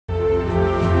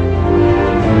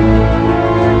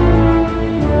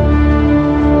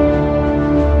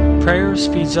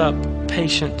speeds up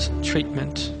patient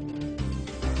treatment.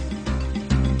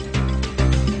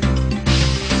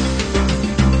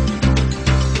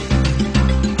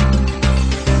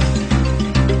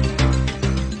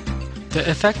 The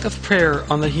effect of prayer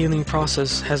on the healing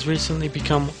process has recently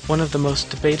become one of the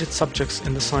most debated subjects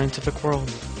in the scientific world.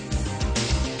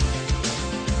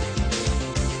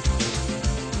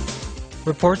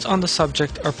 Reports on the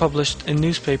subject are published in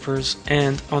newspapers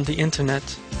and on the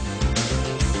internet.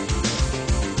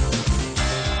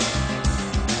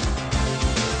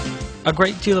 A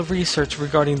great deal of research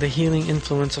regarding the healing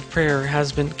influence of prayer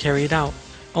has been carried out,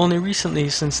 only recently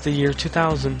since the year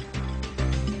 2000.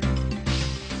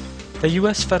 The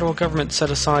U.S. federal government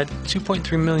set aside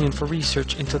 $2.3 million for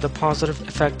research into the positive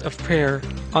effect of prayer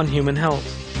on human health.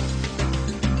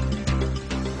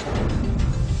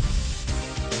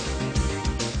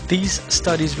 These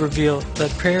studies reveal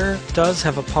that prayer does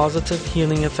have a positive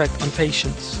healing effect on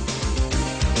patients.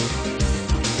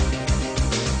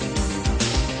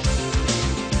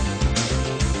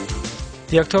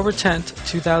 The October 10,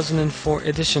 2004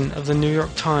 edition of the New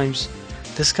York Times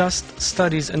discussed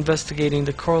studies investigating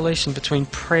the correlation between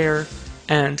prayer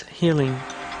and healing.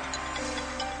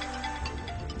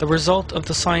 The result of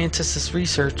the scientists'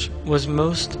 research was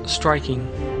most striking.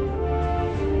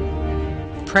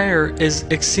 Prayer is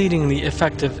exceedingly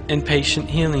effective in patient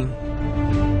healing.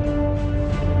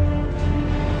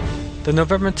 The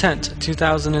November 10,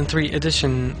 2003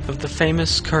 edition of the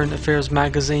famous current affairs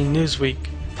magazine Newsweek,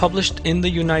 published in the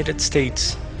United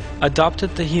States,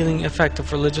 adopted the healing effect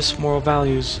of religious moral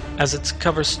values as its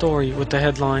cover story with the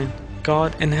headline,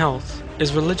 "God and Health,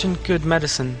 Is Religion Good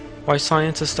Medicine? Why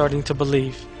Science is Starting to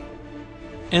Believe."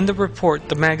 In the report,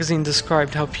 the magazine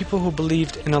described how people who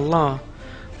believed in Allah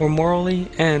were morally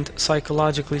and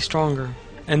psychologically stronger,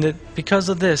 and that because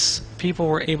of this, people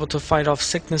were able to fight off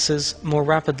sicknesses more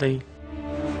rapidly.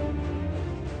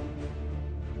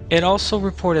 It also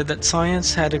reported that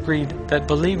science had agreed that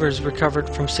believers recovered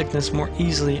from sickness more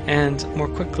easily and more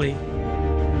quickly.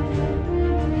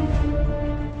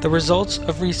 The results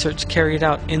of research carried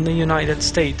out in the United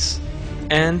States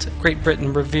and Great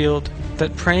Britain revealed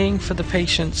that praying for the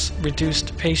patients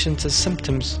reduced patients'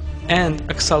 symptoms and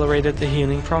accelerated the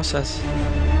healing process.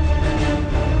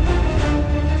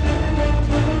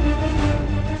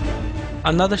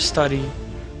 Another study,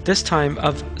 this time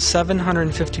of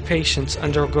 750 patients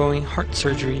undergoing heart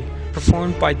surgery,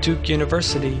 performed by Duke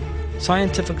University,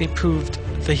 scientifically proved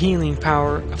the healing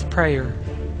power of prayer.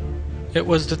 It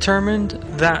was determined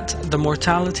that the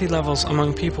mortality levels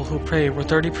among people who pray were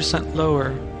 30%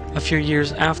 lower a few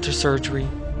years after surgery.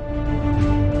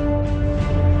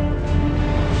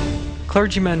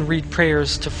 Clergymen read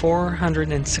prayers to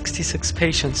 466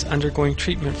 patients undergoing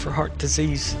treatment for heart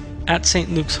disease at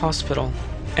St. Luke's Hospital,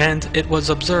 and it was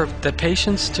observed that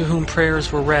patients to whom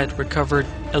prayers were read recovered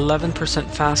 11%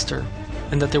 faster,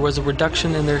 and that there was a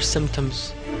reduction in their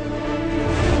symptoms.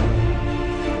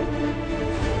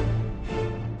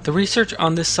 The research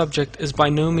on this subject is by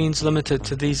no means limited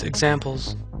to these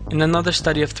examples. In another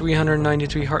study of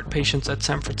 393 heart patients at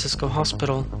San Francisco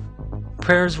Hospital,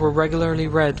 prayers were regularly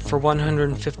read for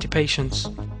 150 patients,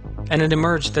 and it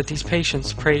emerged that these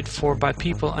patients prayed for by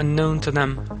people unknown to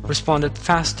them responded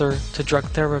faster to drug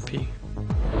therapy.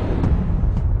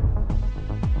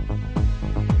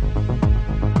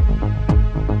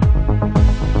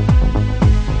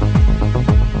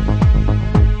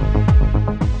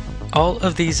 All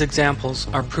of these examples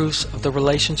are proofs of the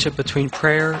relationship between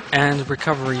prayer and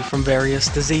recovery from various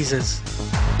diseases.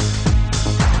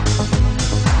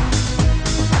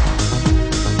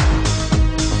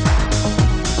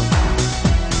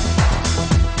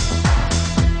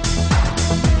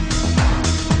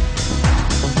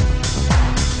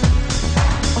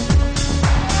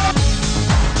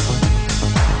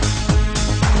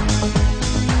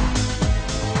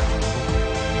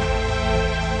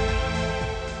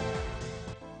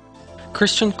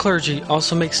 Christian clergy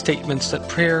also make statements that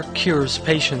prayer cures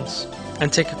patients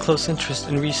and take a close interest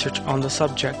in research on the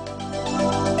subject.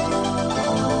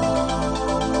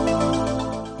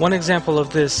 One example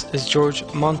of this is George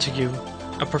Montague,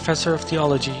 a professor of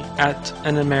theology at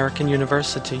an American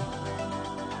university.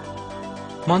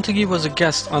 Montague was a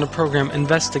guest on a program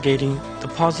investigating the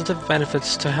positive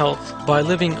benefits to health by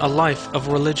living a life of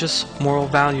religious moral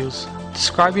values.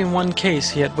 Describing one case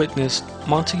he had witnessed,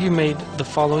 Montague made the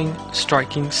following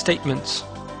striking statements.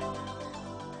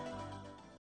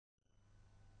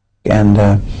 And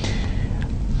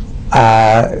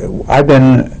I've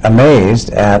been amazed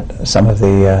at some of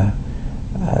the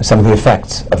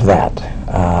effects of that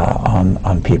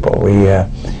on people.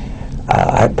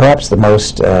 Perhaps the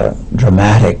most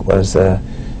dramatic was a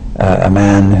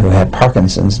man who had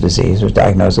Parkinson's disease, was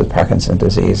diagnosed with Parkinson's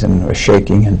disease, and was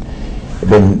shaking, and had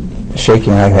been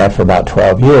shaking like that for about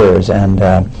 12 years. And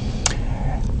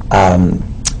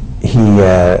he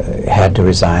had to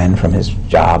resign from his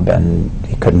job, and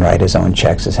he couldn't write his own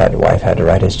checks. His wife had to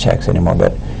write his checks anymore.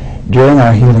 But during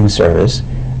our healing service,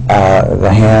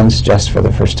 the hands just for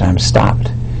the first time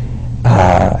stopped.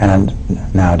 And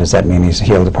now, does that mean he's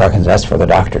healed of Parkinson's? That's for the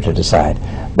doctor to decide.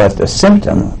 But the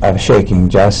symptom of shaking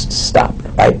just stopped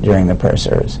right during the prayer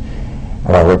service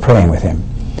while we're praying with him.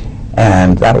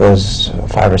 And that was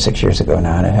 5 or 6 years ago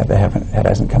now, and it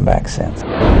hasn't come back since.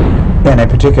 In a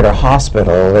particular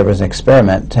hospital, there was an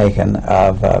experiment taken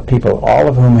of people, all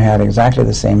of whom had exactly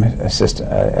the same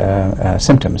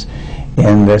symptoms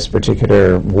in this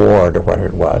particular ward or whatever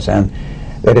it was. And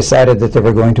they decided that they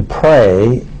were going to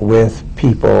pray with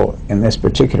people in this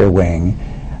particular wing,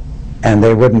 and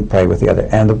they wouldn't pray with the other.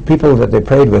 And the people that they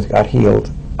prayed with got healed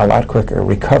a lot quicker,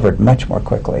 recovered much more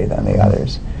quickly than the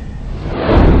others.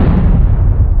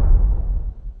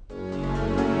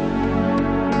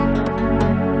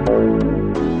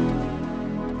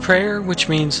 Prayer, which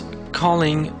means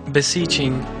calling,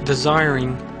 beseeching,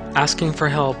 desiring, asking for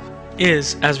help,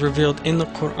 is, as revealed in the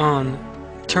Qur'an,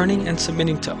 turning and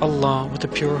submitting to Allah with a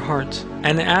pure heart,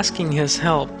 and asking His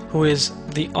help, who is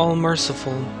the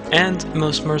All-Merciful and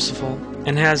Most Merciful,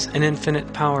 and has an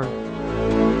infinite power.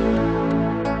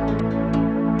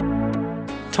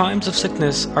 Times of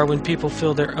sickness are when people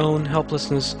feel their own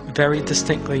helplessness very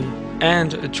distinctly,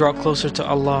 and draw closer to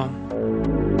Allah.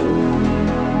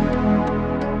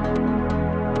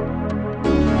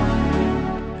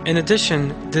 In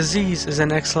addition, disease is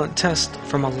an excellent test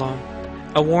from Allah,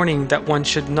 a warning that one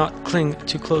should not cling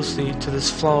too closely to this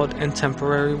flawed and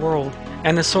temporary world,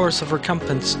 and a source of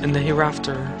recompense in the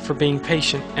hereafter for being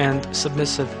patient and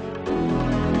submissive.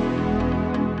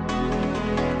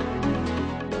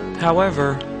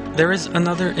 However, there is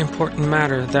another important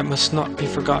matter that must not be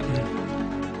forgotten.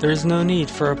 There is no need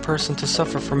for a person to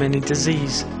suffer from any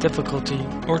disease, difficulty,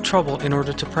 or trouble in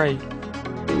order to pray.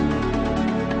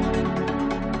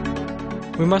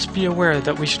 We must be aware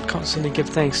that we should constantly give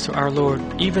thanks to our Lord,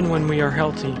 even when we are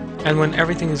healthy, and when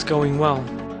everything is going well.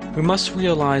 We must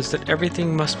realize that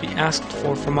everything must be asked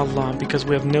for from Allah because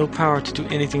we have no power to do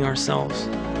anything ourselves.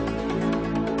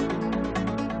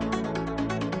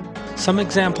 Some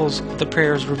examples of the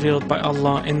prayers revealed by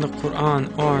Allah in the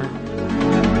Qur'an are: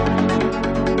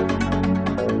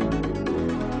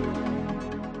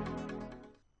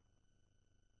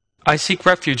 I seek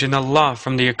refuge in Allah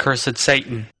from the accursed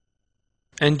Satan.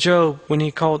 And Job, when he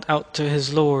called out to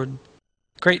his Lord,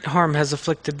 great harm has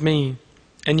afflicted me,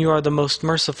 and you are the most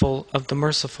merciful of the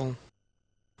merciful.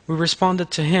 We responded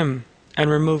to him,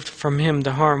 and removed from him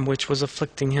the harm which was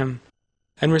afflicting him,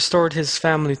 and restored his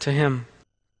family to him.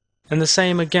 And the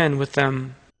same again with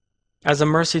them, as a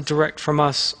mercy direct from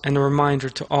us and a reminder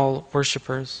to all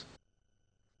worshippers.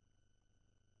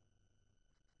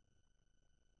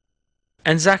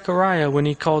 And Zechariah, when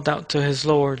he called out to his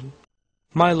Lord,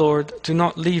 My Lord, do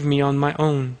not leave me on my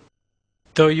own.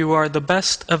 Though you are the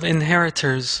best of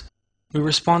inheritors, we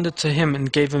responded to him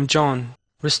and gave him John,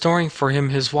 restoring for him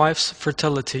his wife's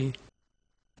fertility.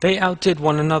 They outdid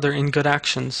one another in good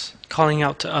actions, calling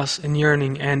out to us in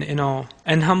yearning and in awe,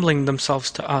 and humbling themselves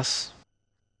to us.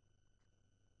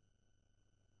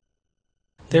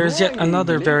 There is yet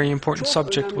another very important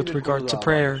subject with regard to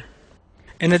prayer.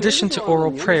 In addition to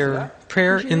oral prayer,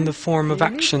 prayer in the form of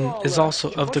action is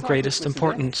also of the greatest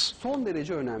importance.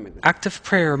 Active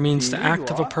prayer means the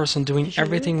act of a person doing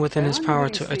everything within his power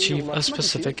to achieve a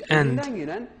specific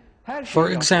end. For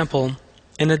example,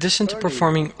 in addition to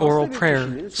performing oral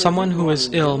prayer, someone who is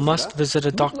ill must visit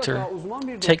a doctor,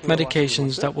 take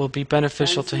medications that will be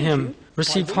beneficial to him,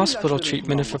 receive hospital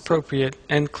treatment if appropriate,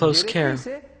 and close care.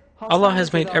 Allah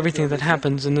has made everything that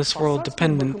happens in this world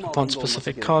dependent upon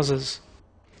specific causes.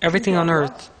 Everything on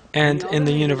earth and in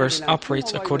the universe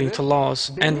operates according to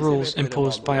laws and rules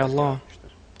imposed by Allah.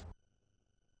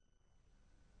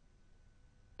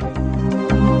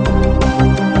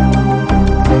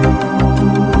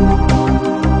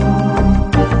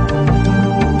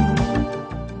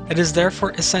 It is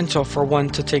therefore essential for one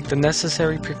to take the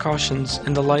necessary precautions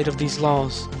in the light of these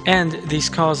laws and these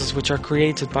causes which are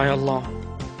created by Allah.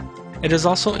 It is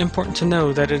also important to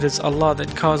know that it is Allah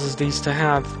that causes these to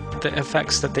have the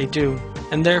effects that they do,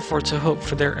 and therefore to hope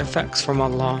for their effects from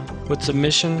Allah with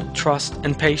submission, trust,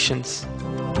 and patience.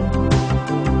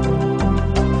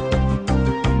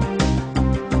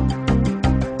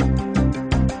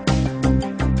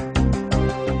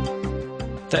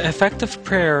 The effect of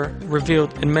prayer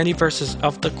revealed in many verses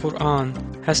of the Qur'an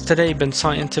has today been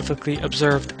scientifically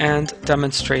observed and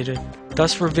demonstrated,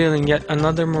 thus revealing yet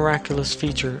another miraculous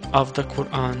feature of the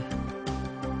Qur'an.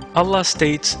 Allah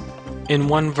states in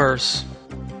one verse,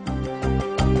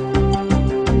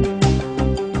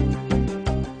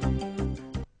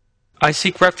 I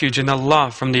seek refuge in Allah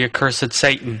from the accursed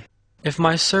Satan. If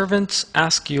my servants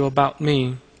ask you about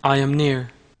me, I am near.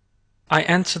 I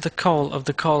answer the call of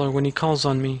the caller when he calls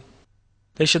on me.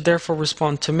 They should therefore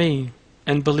respond to me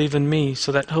and believe in me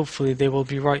so that hopefully they will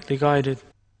be rightly guided.